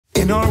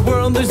In our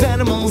world there's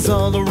animals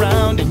all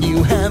around, and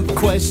you have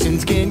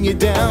questions getting you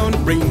down.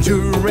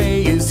 Ranger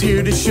Ray is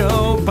here to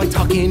show by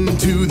talking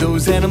to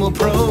those animal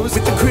pros.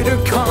 With the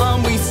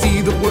Crittercom we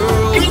see the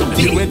world. A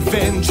new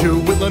adventure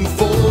will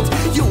unfold.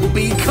 You'll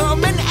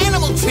become an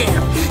animal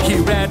champ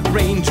here at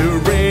Ranger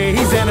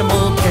Ray's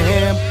Animal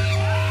Camp.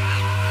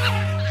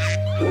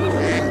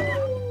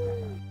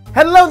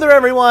 Hello there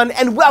everyone,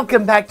 and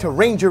welcome back to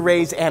Ranger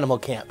Ray's Animal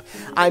Camp.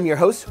 I'm your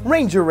host,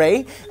 Ranger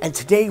Ray, and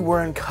today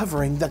we're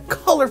uncovering the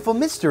colorful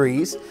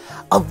mysteries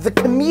of the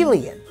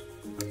chameleon.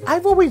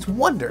 I've always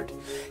wondered,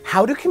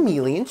 how do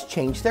chameleons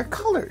change their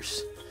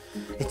colors?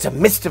 It's a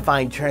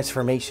mystifying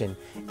transformation,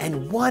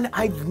 and one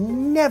I've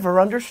never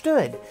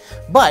understood.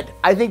 But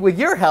I think with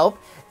your help,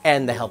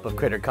 and the help of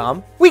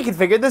Crittercom, we can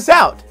figure this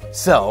out.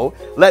 So,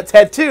 let's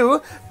head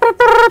to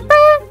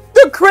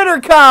the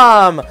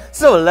Crittercom!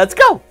 So let's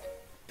go!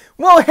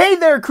 Well, hey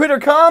there,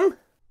 Crittercom!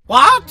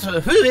 What?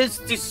 Who is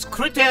this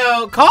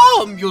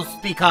Crittercom you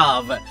speak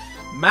of?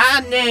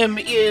 My name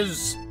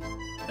is...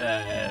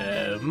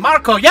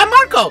 Marco. Yeah,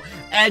 Marco!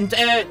 And,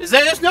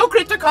 there's no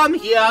Crittercom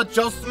here,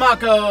 just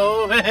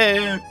Marco.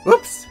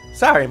 Oops,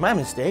 sorry, my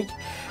mistake.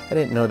 I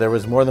didn't know there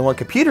was more than one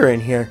computer in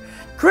here.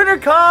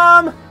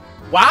 Crittercom!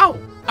 Wow,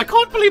 I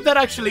can't believe that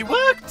actually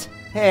worked.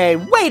 Hey,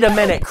 wait a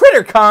minute,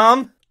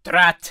 Crittercom!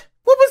 Drat.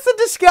 What was the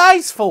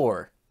disguise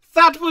for?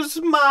 That was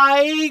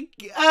my,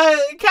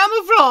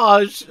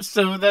 camouflage,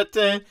 so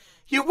that,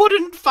 you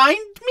wouldn't find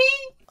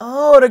me?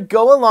 Oh, to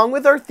go along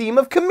with our theme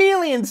of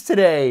chameleons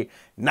today.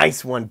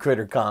 Nice one,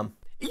 Crittercom.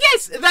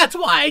 Yes, that's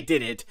why I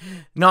did it.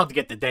 Not to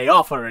get the day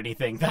off or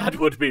anything, that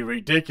would be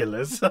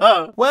ridiculous.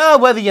 Well,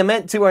 whether you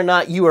meant to or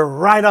not, you were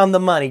right on the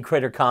money,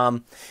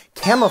 Crittercom.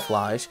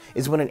 Camouflage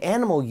is when an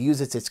animal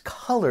uses its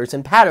colors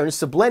and patterns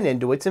to blend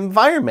into its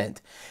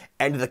environment.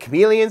 And the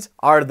chameleons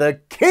are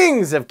the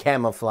kings of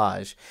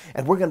camouflage.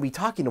 And we're going to be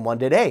talking to one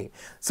today.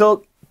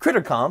 So,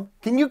 Crittercom,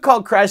 can you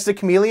call Crash the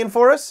chameleon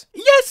for us?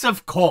 Yes,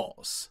 of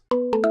course.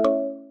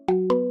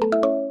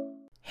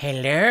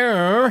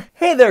 Hello?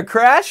 Hey there,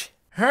 Crash.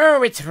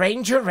 Oh, it's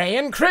Ranger Ray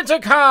and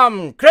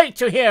Crittercom. Great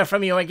to hear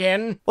from you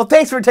again. Well,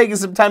 thanks for taking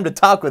some time to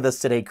talk with us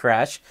today,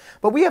 Crash.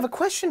 But we have a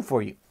question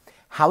for you.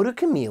 How do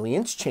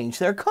chameleons change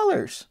their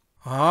colors?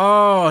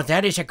 Oh,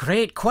 that is a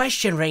great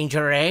question,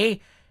 Ranger Ray.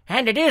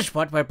 And it is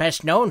what we're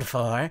best known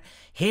for.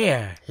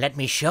 Here, let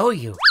me show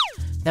you.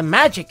 The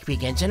magic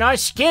begins in our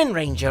skin,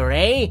 Ranger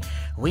Ray.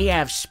 We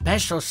have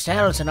special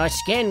cells in our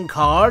skin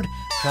called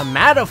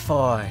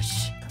chromatophores.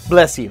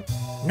 Bless you.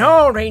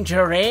 No,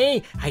 Ranger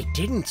Ray, I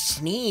didn't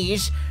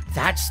sneeze.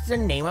 That's the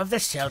name of the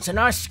cells in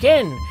our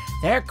skin.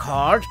 They're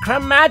called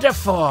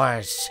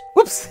chromatophores.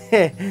 Whoops,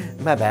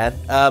 my bad.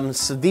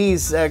 So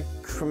these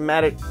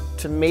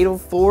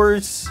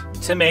chromatophores?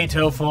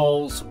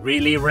 Tomatoes,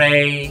 really,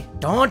 Ray?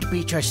 Don't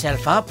beat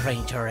yourself up,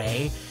 Ranger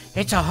Ray.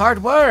 It's a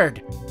hard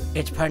word.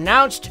 It's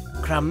pronounced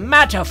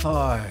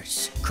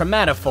chromatophores.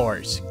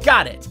 Chromatophores,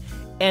 got it.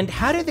 And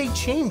how do they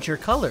change your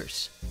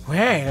colors?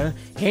 Well,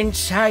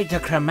 inside the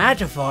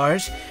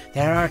chromatophores,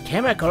 there are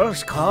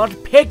chemicals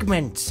called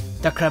pigments.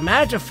 The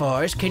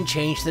chromatophores can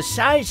change the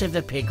size of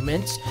the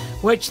pigments,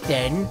 which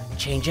then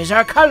changes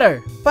our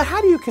color. But how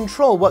do you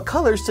control what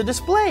colors to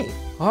display?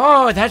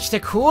 Oh, that's the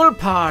cool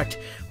part.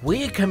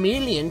 We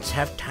chameleons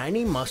have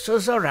tiny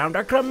muscles around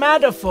our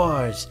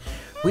chromatophores.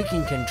 We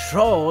can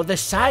control the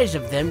size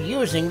of them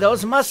using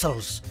those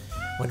muscles.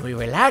 When we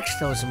relax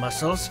those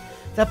muscles,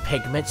 the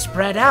pigments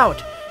spread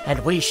out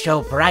and we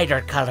show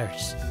brighter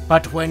colors.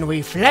 But when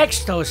we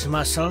flex those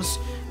muscles,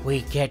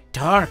 we get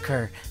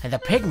darker and the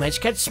pigments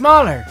get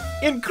smaller.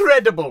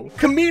 Incredible!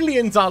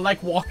 Chameleons are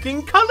like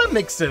walking color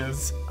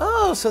mixers.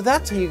 Oh, so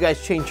that's how you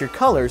guys change your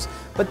colors.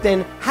 But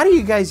then, how do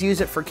you guys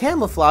use it for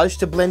camouflage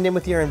to blend in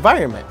with your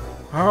environment?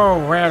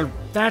 Oh, well,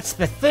 that's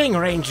the thing,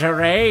 Ranger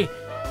Ray.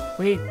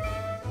 We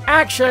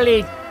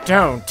actually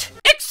don't.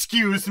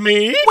 Excuse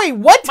me? Wait,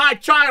 what? My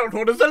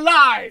childhood is a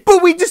lie!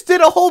 But we just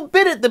did a whole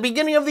bit at the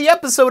beginning of the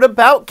episode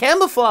about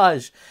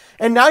camouflage.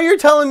 And now you're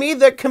telling me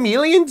that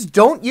chameleons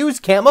don't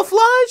use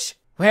camouflage?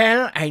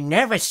 Well, I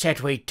never said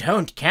we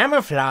don't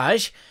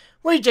camouflage.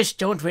 We just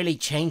don't really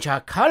change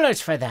our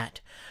colors for that.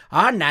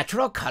 Our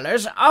natural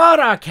colors are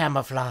our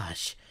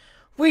camouflage.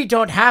 We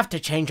don't have to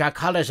change our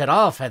colors at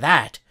all for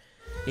that.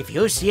 If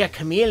you see a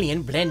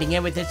chameleon blending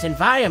in with its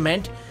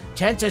environment,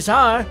 chances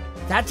are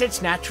that's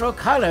its natural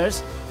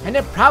colors, and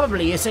it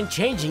probably isn't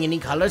changing any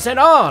colors at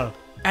all.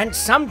 And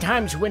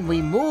sometimes when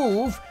we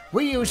move,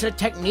 we use a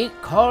technique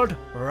called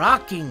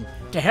rocking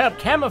to help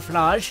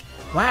camouflage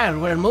while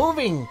we're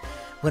moving.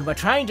 When we're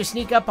trying to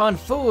sneak up on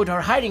food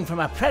or hiding from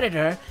a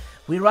predator,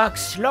 we rock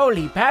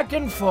slowly back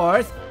and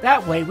forth.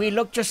 That way we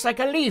look just like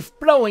a leaf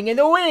blowing in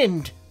the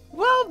wind.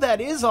 Well,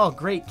 that is all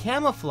great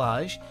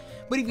camouflage.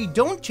 But if you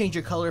don't change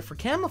your color for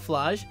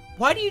camouflage,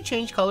 why do you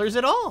change colors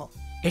at all?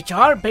 It's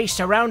all based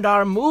around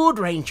our mood,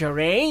 Ranger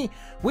Ray.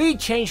 We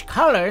change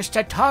colors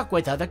to talk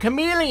with other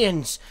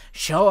chameleons,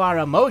 show our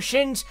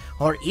emotions,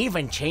 or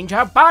even change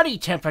our body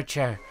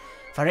temperature.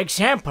 For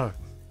example,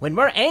 when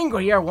we're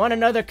angry or want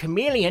another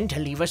chameleon to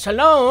leave us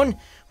alone,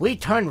 we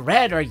turn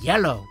red or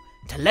yellow.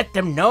 to let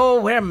them know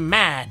we're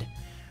mad.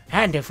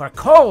 And if we're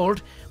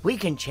cold, we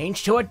can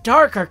change to a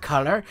darker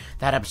color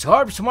that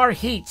absorbs more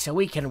heat so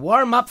we can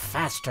warm up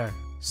faster.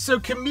 So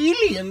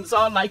chameleons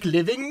are like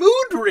living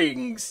mood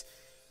rings.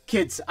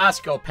 Kids,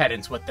 ask your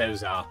parents what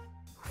those are.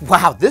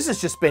 Wow, this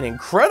has just been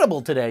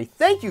incredible today.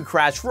 Thank you,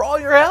 Crash, for all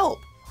your help.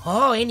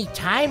 Oh,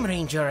 anytime,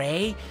 Ranger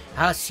Ray.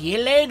 I'll see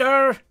you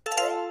later.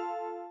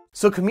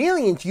 So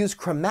chameleons use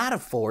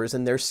chromatophores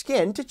in their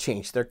skin to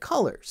change their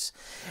colors.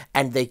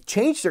 And they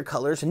change their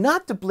colors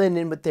not to blend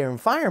in with their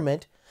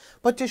environment,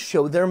 but to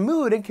show their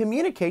mood and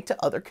communicate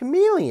to other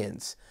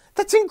chameleons.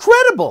 That's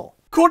incredible!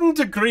 Couldn't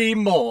agree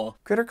more.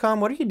 Crittercom,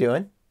 what are you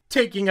doing?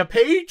 Taking a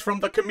page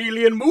from the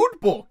Chameleon Mood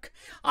Book.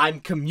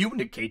 I'm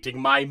communicating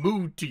my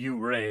mood to you,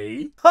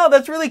 Ray. Oh,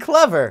 that's really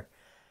clever.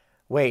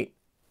 Wait,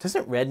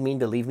 doesn't red mean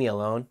to leave me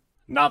alone?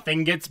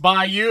 Nothing gets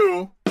by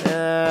you.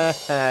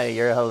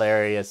 You're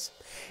hilarious.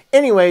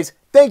 Anyways,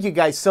 thank you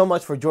guys so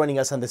much for joining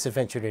us on this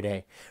adventure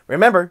today.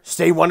 Remember,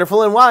 stay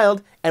wonderful and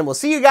wild, and we'll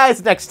see you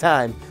guys next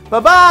time.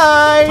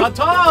 Bye-bye!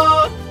 Ta-ta!